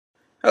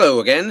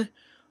Hello again.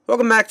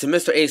 Welcome back to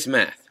Mr. Ace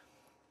Math.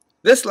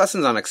 This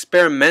lesson's on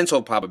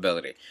experimental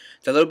probability.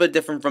 It's a little bit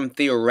different from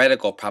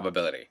theoretical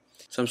probability.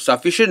 Some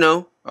stuff you should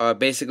know,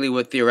 basically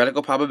what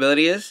theoretical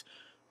probability is,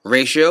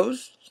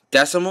 ratios,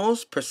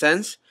 decimals,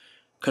 percents,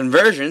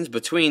 conversions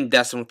between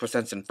decimals,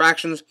 percents, and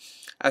fractions,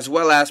 as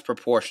well as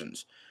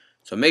proportions.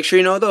 So make sure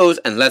you know those,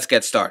 and let's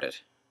get started.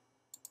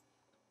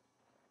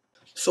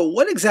 So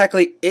what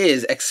exactly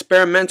is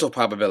experimental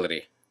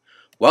probability?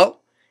 Well,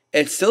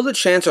 it's still the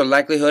chance or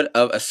likelihood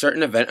of a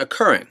certain event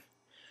occurring.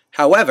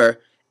 However,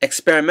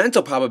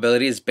 experimental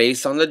probability is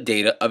based on the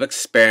data of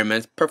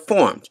experiments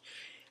performed.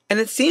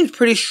 And it seems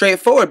pretty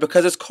straightforward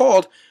because it's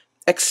called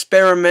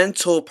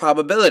experimental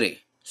probability.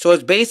 So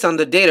it's based on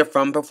the data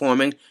from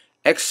performing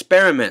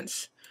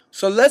experiments.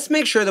 So let's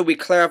make sure that we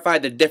clarify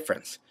the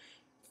difference.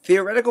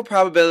 Theoretical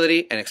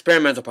probability and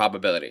experimental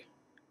probability.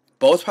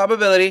 Both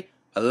probability,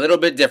 a little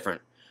bit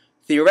different.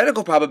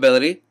 Theoretical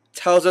probability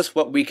tells us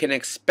what we can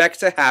expect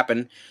to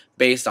happen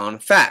based on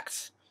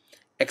facts.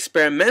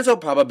 Experimental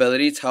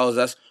probability tells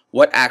us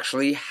what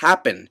actually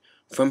happened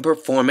from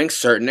performing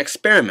certain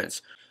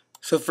experiments.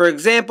 So for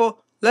example,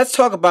 let's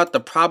talk about the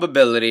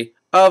probability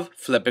of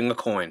flipping a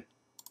coin.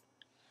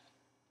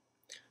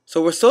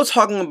 So we're still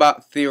talking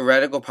about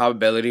theoretical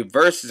probability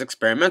versus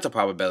experimental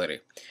probability.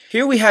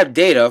 Here we have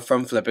data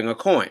from flipping a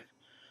coin.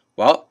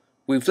 Well,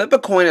 we flip a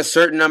coin a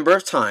certain number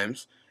of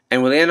times,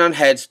 and we land on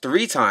heads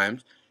 3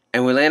 times,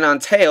 and we land on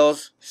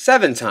tails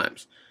 7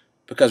 times.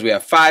 Because we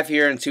have 5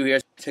 here and 2 here,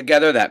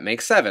 together that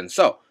makes 7.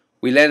 So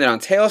we landed on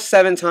tails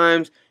 7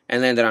 times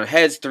and landed on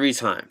heads 3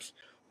 times.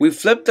 We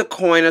flipped the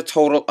coin a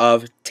total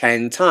of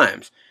 10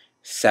 times.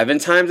 7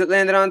 times it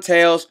landed on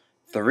tails,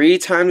 3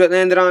 times it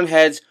landed on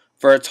heads,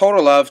 for a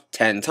total of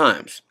 10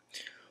 times.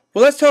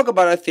 Well, let's talk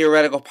about a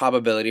theoretical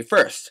probability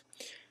first.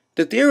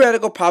 The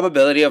theoretical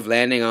probability of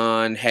landing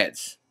on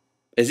heads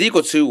is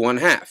equal to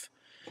 1/2.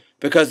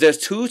 Because there's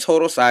 2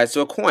 total sides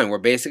to a coin. We're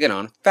basing it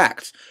on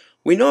facts.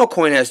 We know a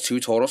coin has 2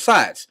 total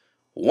sides.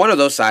 One of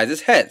those sides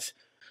is heads.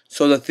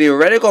 So the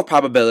theoretical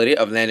probability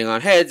of landing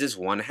on heads is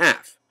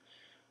 1/2.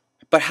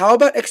 But how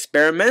about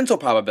experimental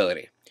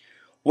probability?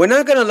 We're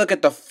not going to look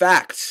at the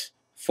facts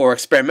for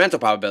experimental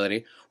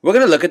probability. We're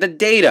going to look at the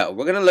data.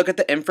 We're going to look at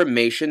the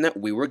information that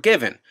we were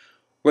given.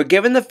 We're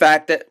given the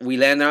fact that we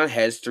landed on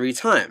heads 3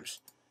 times.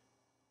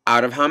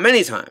 Out of how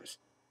many times?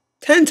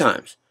 10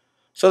 times.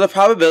 So the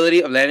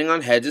probability of landing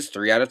on heads is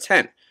 3 out of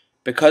 10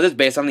 because it's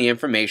based on the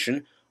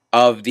information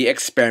of the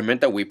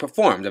experiment that we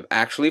performed, of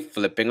actually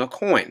flipping a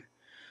coin.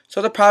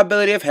 So the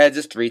probability of heads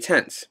is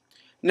 3/10.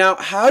 Now,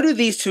 how do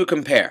these two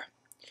compare?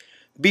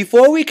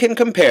 Before we can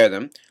compare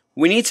them,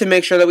 we need to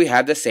make sure that we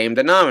have the same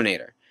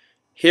denominator.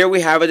 Here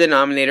we have a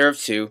denominator of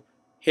 2.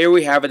 Here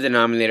we have a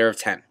denominator of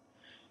 10.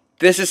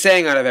 This is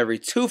saying out of every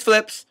 2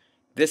 flips,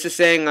 this is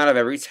saying out of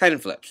every 10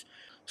 flips.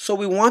 So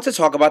we want to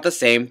talk about the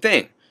same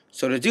thing.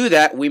 So to do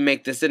that, we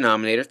make this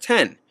denominator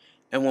 10.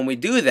 And when we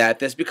do that,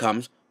 this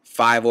becomes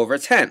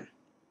 5/10.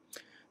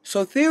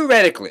 So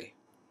theoretically,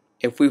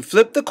 if we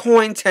flip the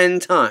coin 10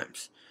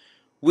 times,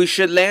 we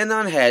should land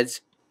on heads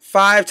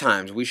 5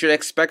 times. We should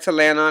expect to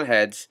land on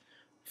heads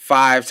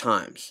 5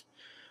 times.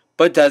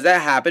 But does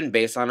that happen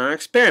based on our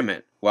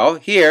experiment? Well,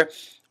 here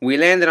we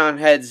landed on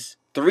heads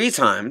 3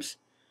 times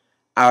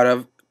out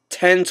of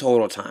 10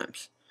 total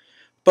times.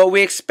 But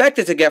we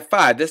expected to get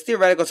 5. This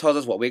theoretical tells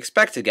us what we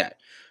expect to get.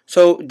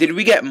 So did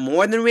we get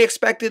more than we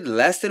expected,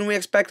 less than we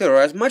expected,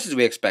 or as much as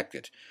we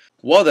expected?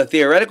 Well, the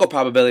theoretical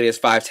probability is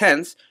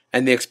 5/10,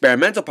 and the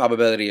experimental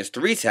probability is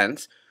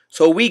 3/10,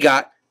 so we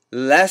got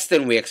less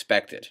than we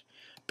expected.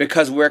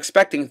 Because we're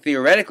expecting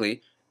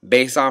theoretically,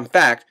 based on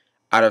fact,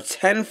 out of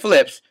 10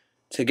 flips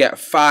to get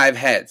 5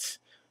 heads.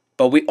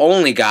 But we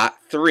only got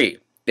 3.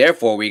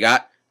 Therefore, we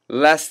got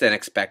less than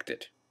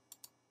expected.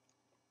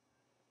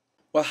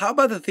 Well, how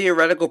about the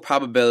theoretical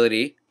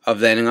probability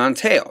of landing on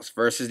tails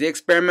versus the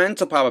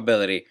experimental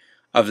probability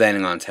of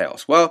landing on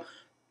tails? Well,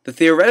 the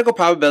theoretical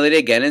probability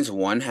again is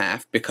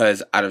 1/2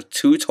 because out of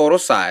 2 total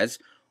sides,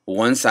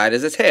 1 side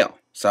is a tail.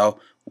 So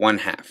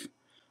 1/2.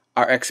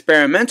 Our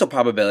experimental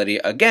probability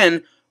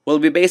again will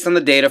be based on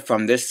the data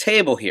from this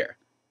table here.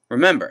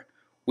 Remember,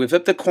 we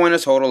flipped the coin a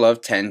total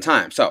of 10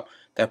 times. So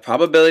the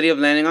probability of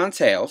landing on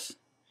tails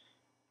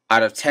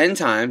out of 10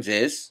 times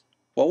is,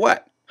 well,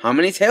 what? How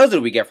many tails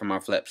did we get from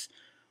our flips?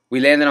 We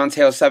landed on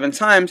tails 7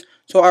 times,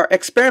 so our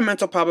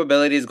experimental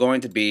probability is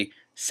going to be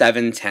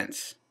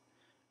 7/10.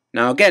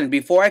 Now again,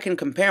 before I can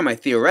compare my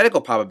theoretical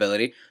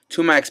probability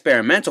to my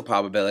experimental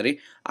probability,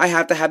 I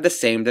have to have the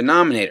same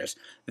denominators.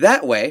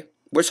 That way,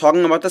 we're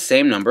talking about the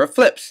same number of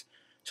flips.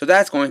 So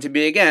that's going to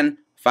be, again,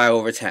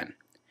 5/10.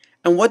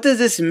 And what does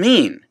this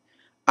mean?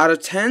 Out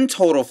of 10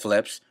 total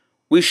flips,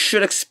 we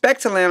should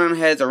expect to land on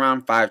heads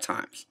around 5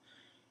 times.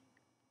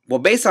 Well,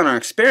 based on our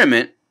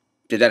experiment,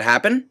 did that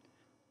happen?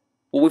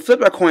 Well, we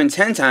flipped our coin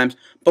 10 times,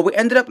 but we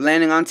ended up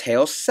landing on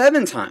tails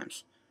 7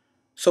 times.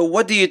 So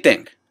what do you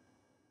think?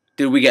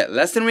 Did we get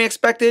less than we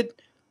expected,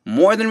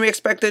 more than we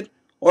expected,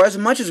 or as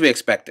much as we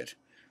expected?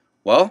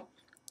 Well,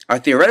 our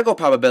theoretical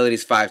probability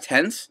is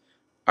 5/10.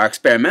 Our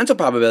experimental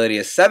probability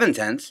is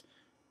 7/10,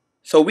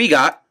 so we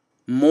got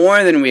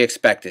more than we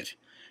expected.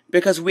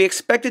 Because we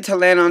expected to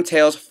land on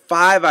tails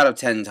 5 out of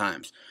 10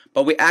 times,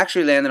 but we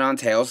actually landed on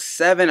tails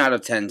 7 out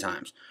of 10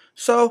 times.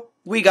 So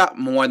we got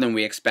more than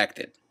we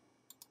expected.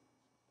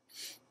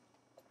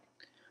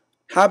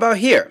 How about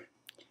here?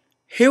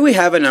 Here we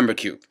have a number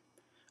cube.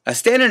 A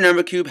standard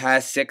number cube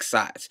has 6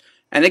 sides.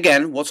 And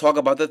again, we'll talk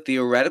about the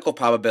theoretical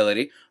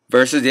probability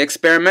versus the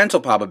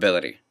experimental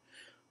probability.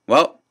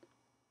 Well,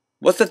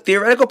 what's the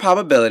theoretical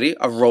probability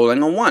of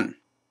rolling a 1?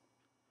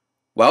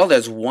 Well,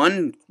 there's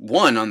one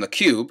 1 on the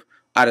cube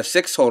out of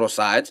 6 total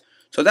sides,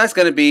 so that's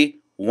going to be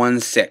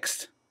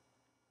 1/6.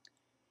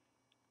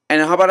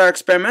 And how about our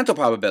experimental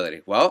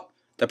probability? Well,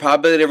 the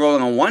probability of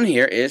rolling a 1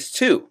 here is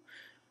 2.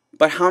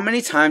 But how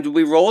many times did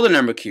we roll the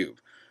number cube?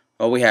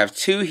 Well, we have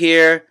 2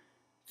 here,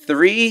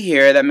 3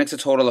 here, that makes a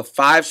total of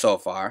 5 so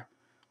far.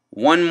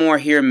 1 more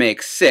here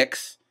makes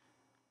 6.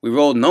 We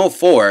rolled no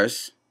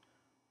 4s.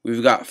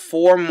 We've got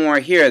 4 more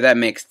here, that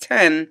makes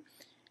 10.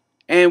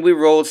 And we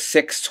rolled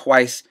 6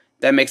 twice,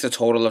 that makes a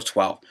total of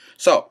 12.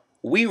 So,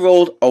 we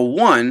rolled a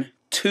 1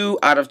 2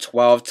 out of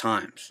 12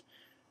 times.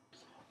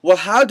 Well,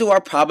 how do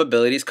our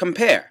probabilities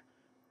compare?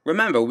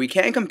 Remember, we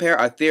can't compare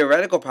our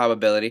theoretical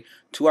probability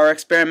to our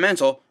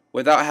experimental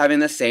without having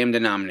the same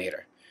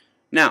denominator.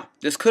 Now,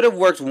 this could have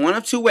worked one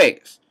of 2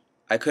 ways.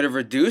 I could have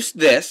reduced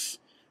this,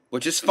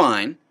 which is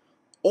fine,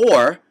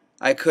 or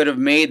I could have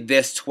made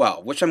this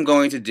 12, which I'm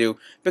going to do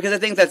because I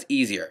think that's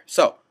easier.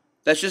 So,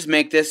 let's just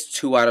make this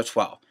 2 out of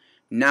 12.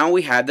 Now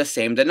we have the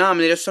same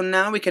denominator, so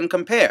now we can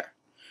compare.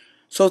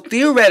 So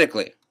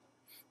theoretically,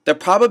 the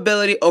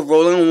probability of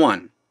rolling a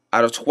 1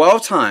 out of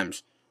 12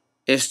 times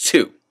is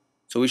 2.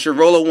 So we should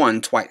roll a 1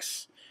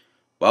 twice.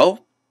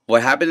 Well,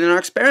 what happened in our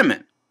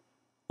experiment?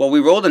 Well, we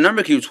rolled the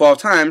number cube 12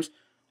 times,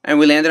 and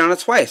we landed on it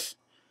twice.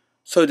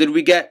 So did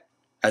we get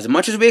as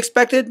much as we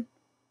expected,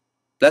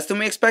 less than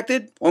we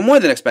expected, or more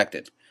than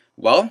expected?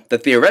 Well, the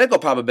theoretical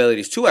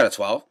probability is 2 out of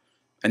 12,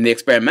 and the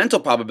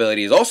experimental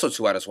probability is also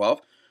 2 out of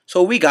 12,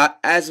 so we got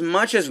as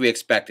much as we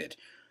expected.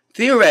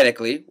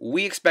 Theoretically,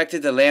 we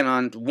expected to land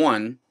on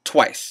 1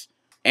 twice,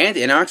 and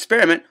in our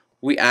experiment,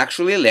 we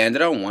actually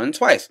landed on 1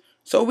 twice,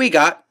 so we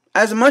got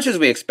as much as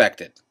we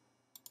expected.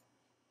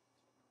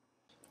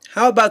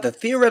 How about the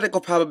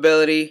theoretical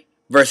probability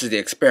versus the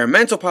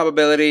experimental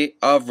probability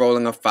of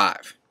rolling a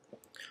 5?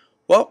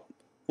 Well,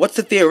 what's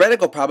the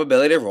theoretical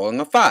probability of rolling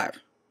a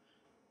 5?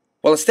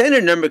 Well, a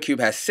standard number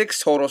cube has 6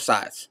 total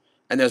sides,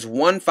 and there's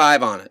 1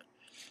 5 on it.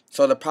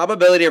 So the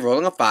probability of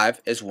rolling a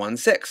 5 is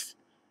 1/6.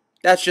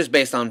 That's just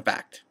based on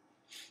fact.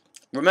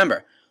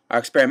 Remember, our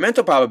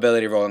experimental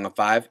probability of rolling a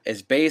 5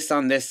 is based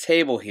on this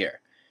table here.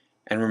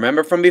 And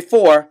remember from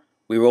before,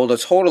 we rolled a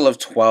total of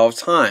 12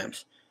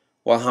 times.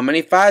 Well, how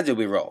many 5s did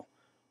we roll?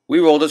 We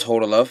rolled a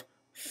total of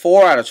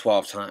 4 out of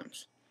 12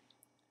 times.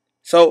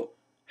 So,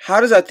 how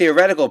does our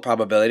theoretical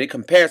probability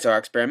compare to our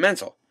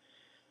experimental?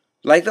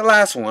 Like the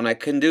last one, I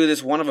can do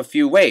this one of a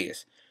few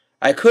ways.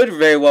 I could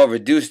very well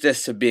reduce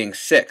this to being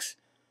 6.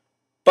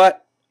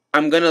 But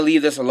I'm going to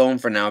leave this alone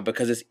for now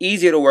because it's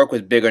easier to work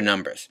with bigger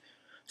numbers.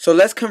 So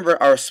let's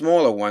convert our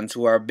smaller one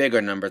to our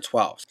bigger number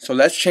 12. So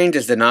let's change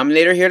this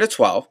denominator here to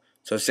 12.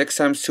 So 6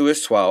 times 2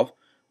 is 12.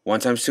 1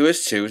 times 2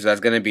 is 2, so that's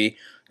going to be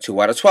 2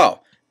 out of 12.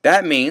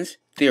 That means,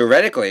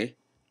 theoretically,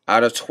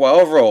 out of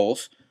 12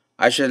 rolls,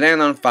 I should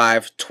land on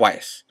 5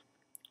 twice.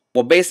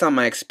 Well, based on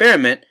my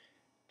experiment,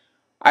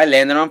 I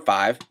landed on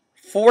 5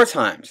 4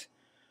 times.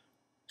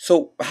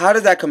 So how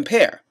does that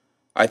compare?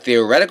 Our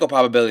theoretical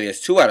probability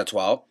is 2 out of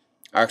 12.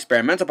 Our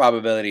experimental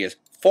probability is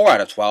 4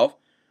 out of 12.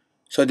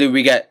 So did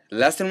we get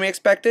less than we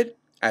expected,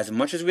 as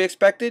much as we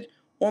expected,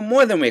 or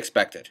more than we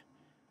expected?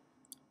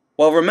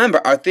 Well,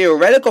 remember, our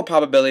theoretical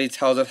probability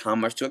tells us how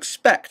much to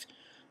expect.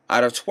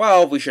 Out of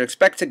 12, we should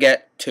expect to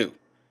get 2.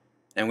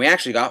 And we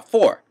actually got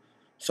 4.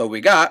 So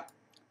we got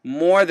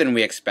more than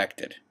we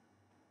expected.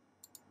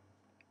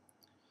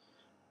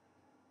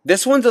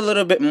 This one's a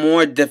little bit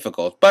more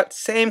difficult, but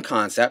same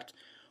concept.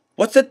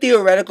 What's the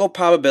theoretical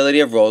probability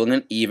of rolling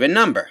an even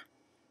number?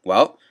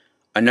 Well,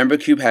 a number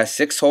cube has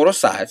 6 total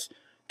sides.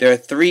 There are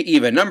 3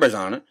 even numbers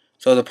on it,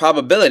 so the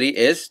probability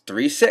is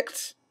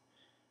 3/6.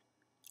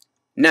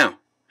 Now,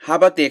 how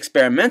about the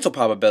experimental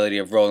probability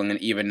of rolling an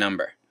even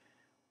number?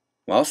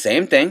 Well,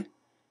 same thing.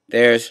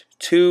 There's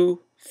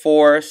 2,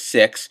 4,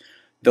 6.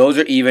 Those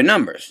are even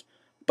numbers.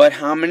 But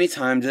how many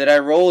times did I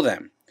roll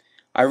them?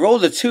 I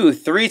rolled a 2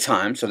 3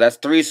 times, so that's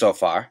 3 so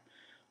far.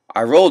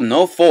 I rolled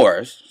no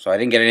 4s, so I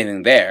didn't get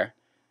anything there.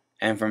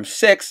 And from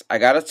 6, I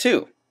got a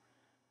 2.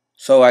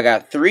 So I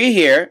got 3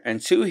 here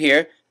and 2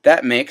 here.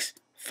 That makes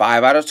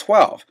 5 out of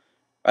 12.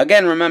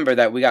 Again, remember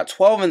that we got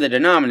 12 in the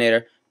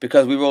denominator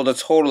because we rolled a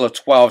total of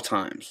 12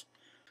 times.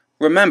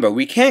 Remember,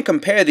 we can't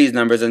compare these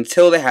numbers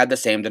until they have the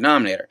same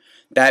denominator.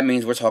 That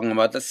means we're talking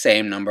about the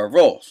same number of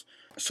rolls.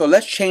 So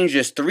let's change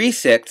this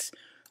 3/6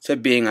 to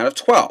being out of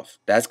 12.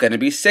 That's going to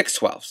be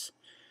 6/12.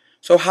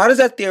 So how does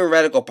that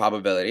theoretical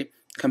probability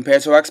compare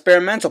to our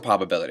experimental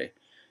probability?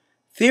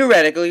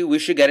 Theoretically, we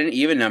should get an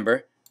even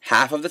number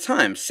half of the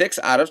time, 6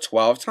 out of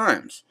 12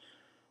 times.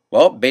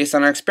 Well, based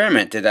on our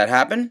experiment, did that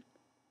happen?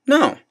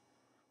 No.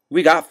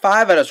 We got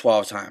 5 out of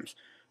 12 times.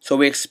 So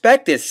we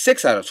expected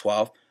 6 out of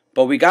 12,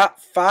 but we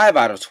got 5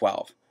 out of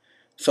 12.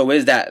 So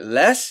is that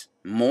less,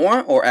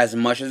 more, or as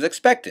much as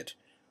expected?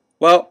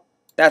 Well,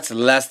 that's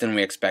less than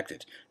we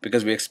expected,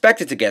 because we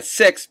expected to get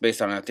 6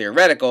 based on our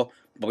theoretical,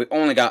 but we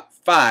only got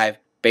 5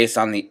 based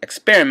on the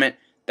experiment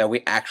that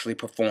we actually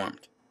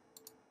performed.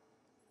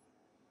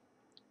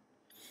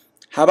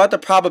 How about the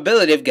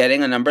probability of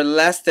getting a number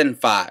less than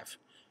 5?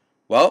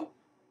 Well,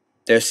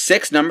 there's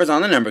 6 numbers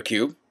on the number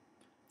cube.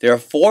 There are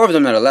 4 of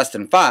them that are less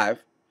than 5,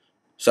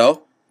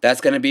 so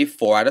that's going to be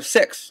 4 out of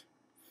 6.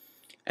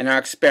 And our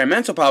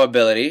experimental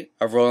probability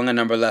of rolling a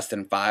number less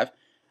than 5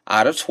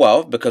 out of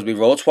 12, because we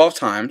rolled 12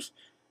 times,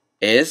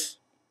 is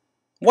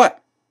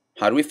what?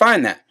 How do we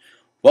find that?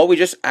 Well, we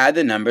just add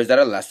the numbers that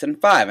are less than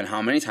 5 and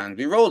how many times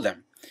we rolled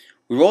them.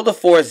 We rolled a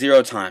 4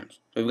 0 times.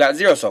 We've got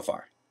 0 so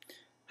far.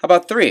 How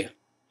about 3?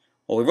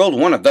 Well, we rolled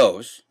one of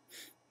those.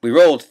 We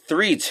rolled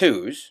 3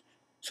 2s.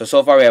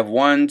 So far we have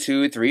 1,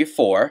 2, 3,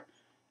 4.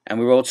 And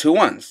we rolled 2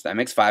 1s. That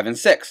makes 5 and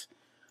 6.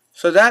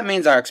 So that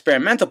means our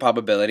experimental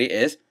probability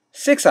is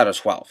 6 out of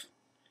 12.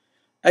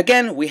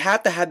 Again, we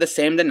have to have the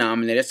same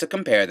denominators to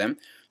compare them.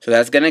 So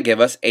that's going to give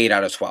us 8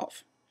 out of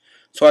 12.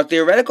 So our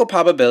theoretical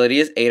probability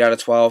is 8 out of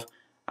 12.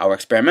 Our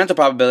experimental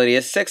probability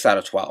is 6 out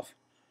of 12.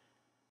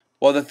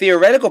 Well, the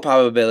theoretical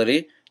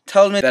probability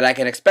tells me that I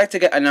can expect to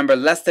get a number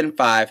less than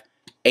 5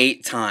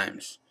 8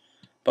 times.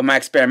 But my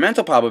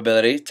experimental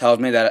probability tells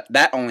me that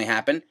that only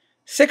happened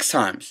 6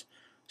 times.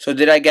 So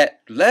did I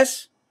get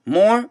less,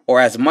 more, or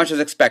as much as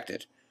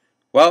expected?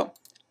 Well,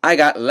 I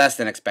got less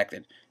than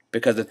expected,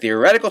 because the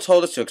theoretical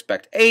told us to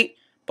expect 8,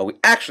 but we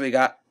actually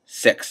got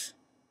 6.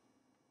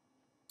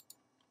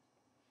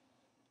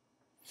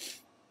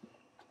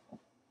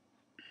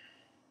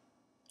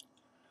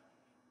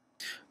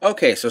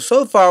 Okay,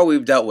 so far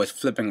we've dealt with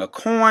flipping a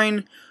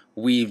coin,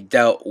 we've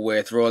dealt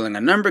with rolling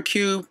a number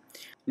cube.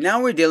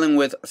 Now we're dealing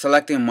with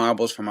selecting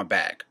marbles from a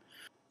bag.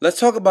 Let's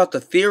talk about the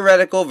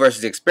theoretical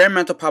versus the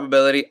experimental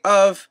probability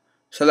of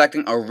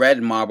selecting a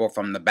red marble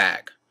from the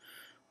bag.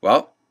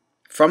 Well,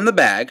 from the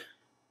bag,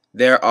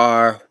 there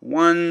are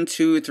 1,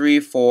 2, 3,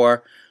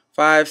 4,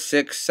 5,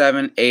 6,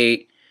 7,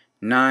 8,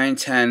 9,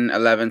 10,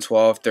 11,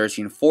 12,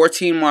 13,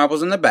 14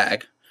 marbles in the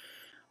bag,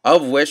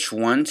 of which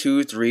 1,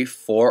 2, 3,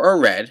 4 are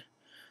red.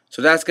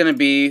 So that's going to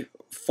be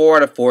 4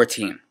 out of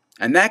 14.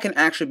 And that can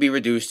actually be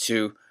reduced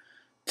to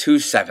 2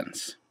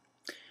 7s.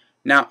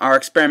 Now, our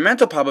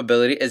experimental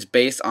probability is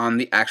based on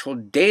the actual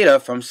data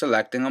from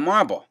selecting a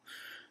marble.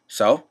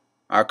 So,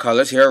 our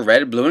colors here are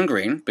red, blue, and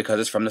green because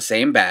it's from the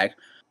same bag.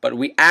 But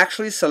we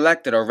actually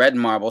selected a red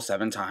marble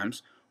 7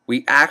 times.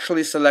 We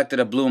actually selected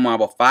a blue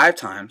marble 5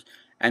 times.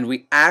 And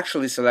we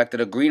actually selected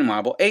a green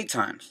marble 8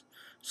 times.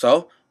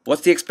 So,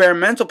 what's the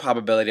experimental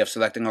probability of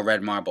selecting a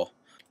red marble?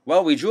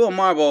 Well, we drew a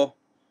marble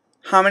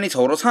how many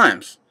total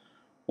times?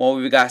 Well,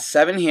 we got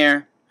 7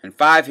 here and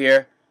 5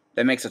 here.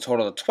 That makes a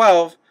total of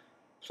 12.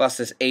 Plus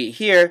this 8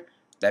 here,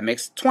 that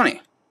makes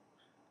 20.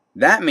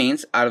 That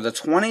means out of the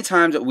 20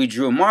 times that we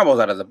drew marbles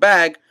out of the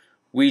bag,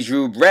 we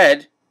drew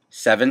red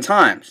 7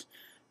 times.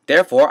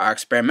 Therefore, our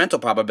experimental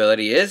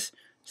probability is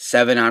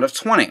 7 out of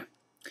 20.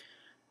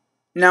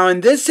 Now,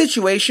 in this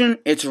situation,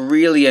 it's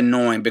really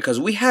annoying because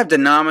we have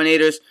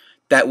denominators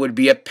that would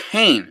be a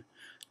pain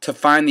to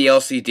find the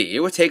LCD. It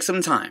would take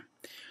some time.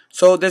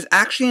 So there's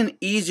actually an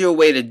easier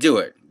way to do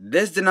it.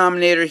 This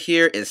denominator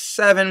here is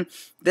 7.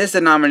 This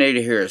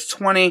denominator here is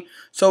 20.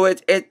 So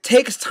it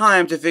takes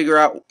time to figure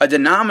out a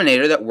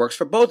denominator that works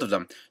for both of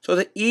them. So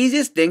the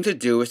easiest thing to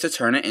do is to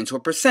turn it into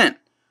a percent.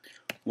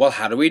 Well,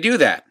 how do we do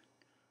that?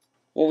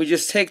 Well, we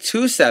just take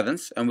 2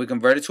 7s and we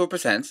convert it to a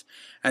percent.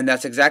 And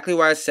that's exactly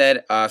why I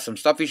said some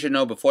stuff you should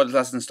know before the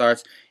lesson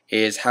starts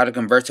is how to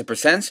convert to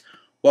percents.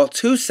 Well,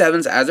 2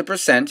 7s as a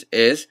percent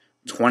is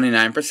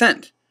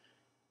 29%.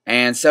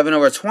 And 7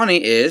 over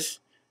 20 is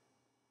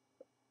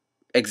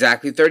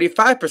exactly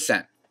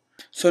 35%.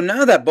 So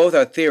now that both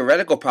our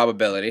theoretical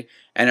probability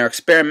and our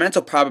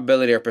experimental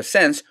probability are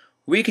percents,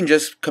 we can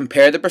just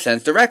compare the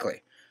percents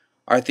directly.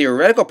 Our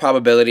theoretical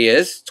probability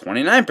is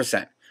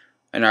 29%,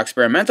 and our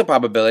experimental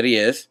probability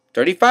is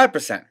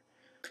 35%.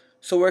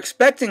 So we're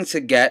expecting to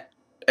get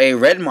a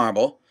red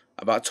marble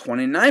about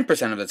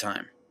 29% of the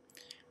time.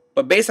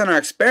 But based on our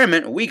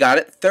experiment, we got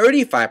it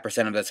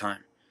 35% of the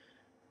time.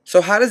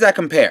 So how does that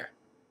compare?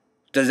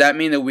 Does that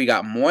mean that we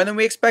got more than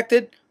we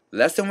expected,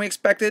 less than we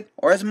expected,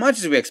 or as much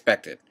as we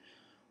expected?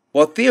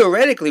 Well,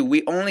 theoretically,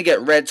 we only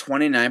get red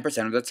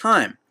 29% of the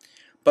time.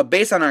 But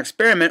based on our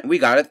experiment, we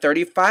got it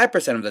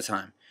 35% of the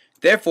time.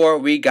 Therefore,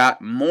 we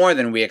got more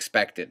than we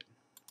expected.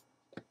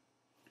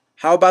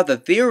 How about the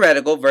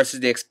theoretical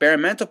versus the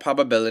experimental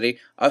probability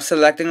of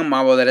selecting a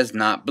marble that is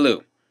not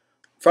blue?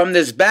 From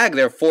this bag,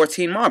 there are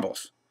 14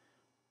 marbles.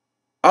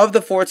 Of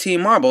the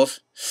 14 marbles,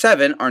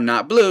 7 are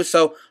not blue,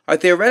 so our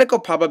theoretical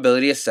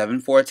probability is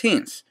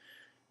 7/14.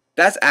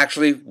 That's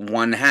actually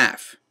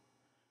 1/2.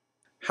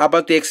 How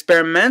about the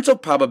experimental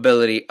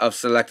probability of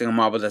selecting a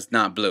marble that's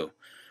not blue?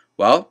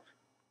 Well,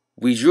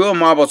 we drew a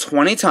marble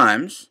 20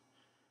 times,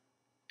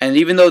 And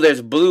even though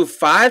there's blue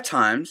 5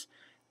 times,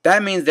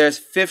 that means there's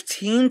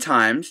 15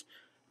 times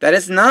that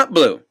it's not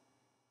blue.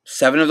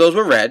 7 of those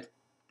were red,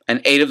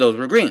 and 8 of those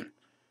were green.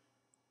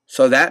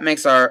 So that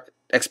makes our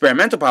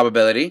experimental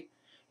probability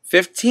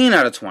 15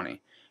 out of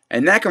 20.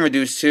 And that can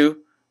reduce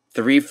to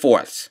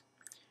 3/4.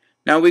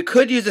 Now we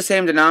could use the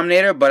same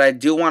denominator, but I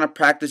do want to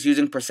practice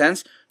using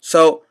percents.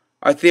 So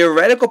our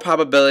theoretical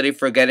probability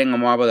for getting a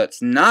marble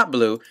that's not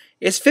blue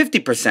is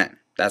 50%.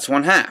 That's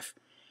 1/2.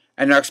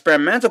 And our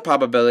experimental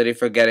probability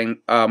for getting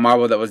a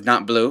marble that was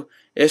not blue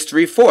is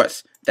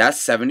 3/4. That's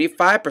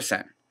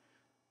 75%.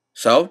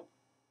 So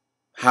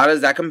how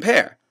does that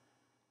compare?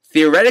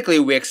 Theoretically,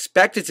 we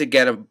expected to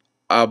get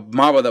a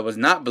marble that was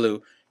not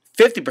blue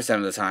 50%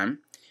 of the time.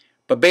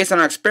 But based on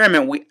our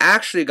experiment, we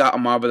actually got a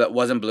marble that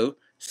wasn't blue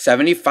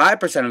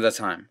 75% of the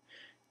time.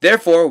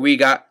 Therefore, we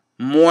got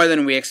more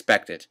than we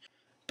expected.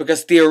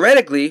 Because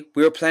theoretically,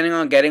 we were planning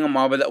on getting a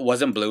marble that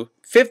wasn't blue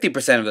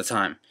 50% of the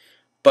time.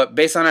 But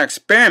based on our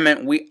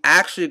experiment, we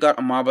actually got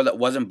a marble that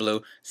wasn't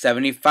blue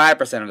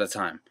 75% of the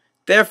time.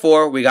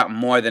 Therefore, we got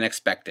more than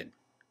expected.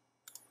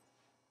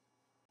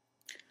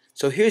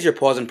 So here's your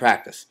pause and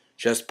practice.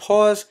 Just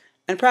pause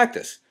and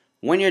practice.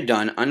 When you're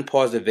done,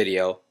 unpause the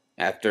video.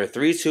 After a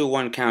 3, 2,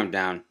 1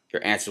 countdown,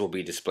 your answers will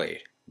be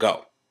displayed.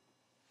 Go.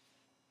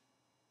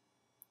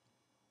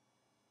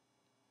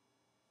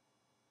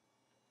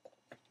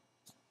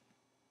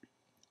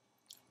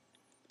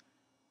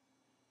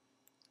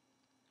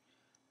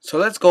 So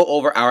let's go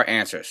over our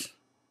answers.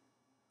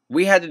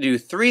 We had to do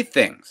 3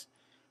 things.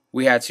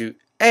 We had to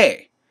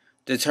A,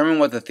 determine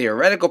what the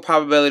theoretical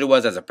probability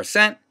was as a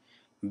percent,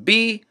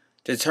 B,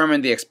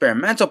 determine the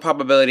experimental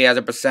probability as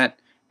a percent,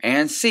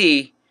 and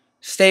C,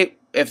 state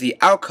if the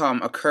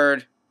outcome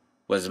occurred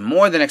was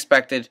more than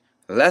expected,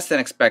 less than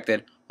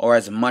expected, or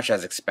as much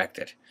as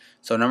expected.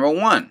 So number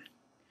 1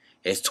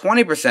 is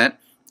 20%,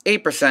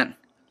 8%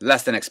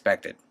 less than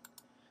expected.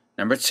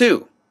 Number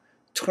 2,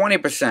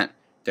 20%,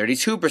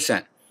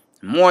 32%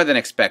 more than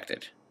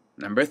expected.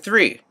 Number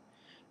 3,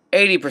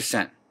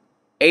 80%,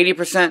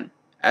 80%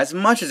 as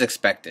much as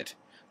expected.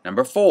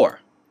 Number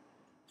 4,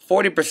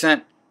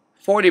 40%,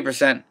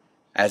 40%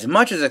 as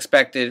much as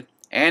expected.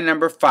 And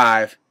number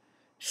 5,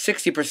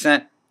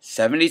 60%,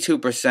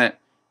 72%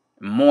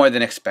 more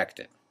than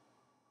expected.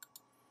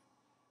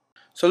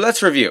 So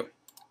let's review.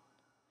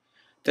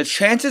 The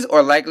chances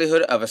or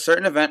likelihood of a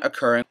certain event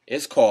occurring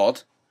is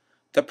called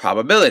the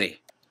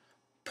probability.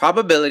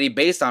 Probability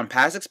based on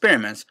past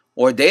experiments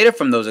or data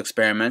from those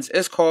experiments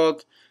is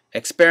called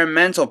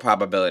experimental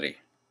probability.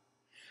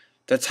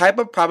 The type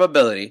of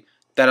probability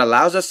that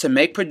allows us to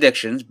make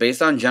predictions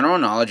based on general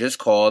knowledge is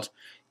called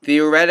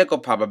theoretical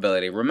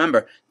probability.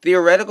 Remember,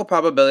 theoretical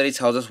probability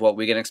tells us what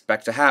we can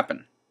expect to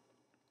happen.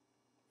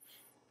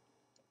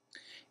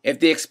 If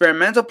the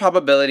experimental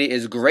probability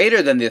is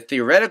greater than the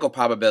theoretical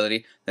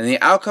probability, then the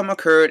outcome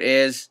occurred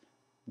is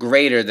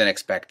greater than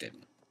expected.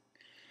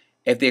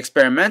 If the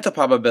experimental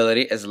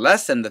probability is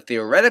less than the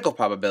theoretical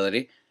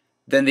probability,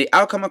 then the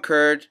outcome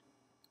occurred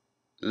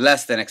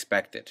less than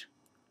expected.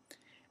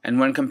 And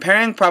when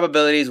comparing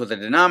probabilities with a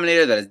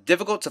denominator that is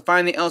difficult to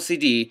find the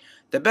LCD,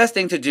 the best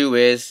thing to do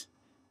is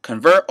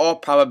convert all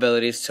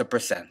probabilities to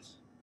percents.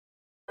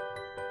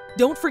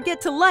 Don't forget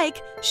to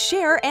like,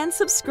 share, and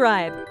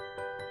subscribe.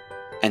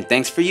 And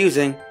thanks for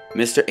using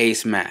Mr.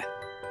 Ace Math.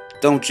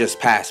 Don't just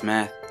pass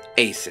math,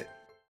 ace it.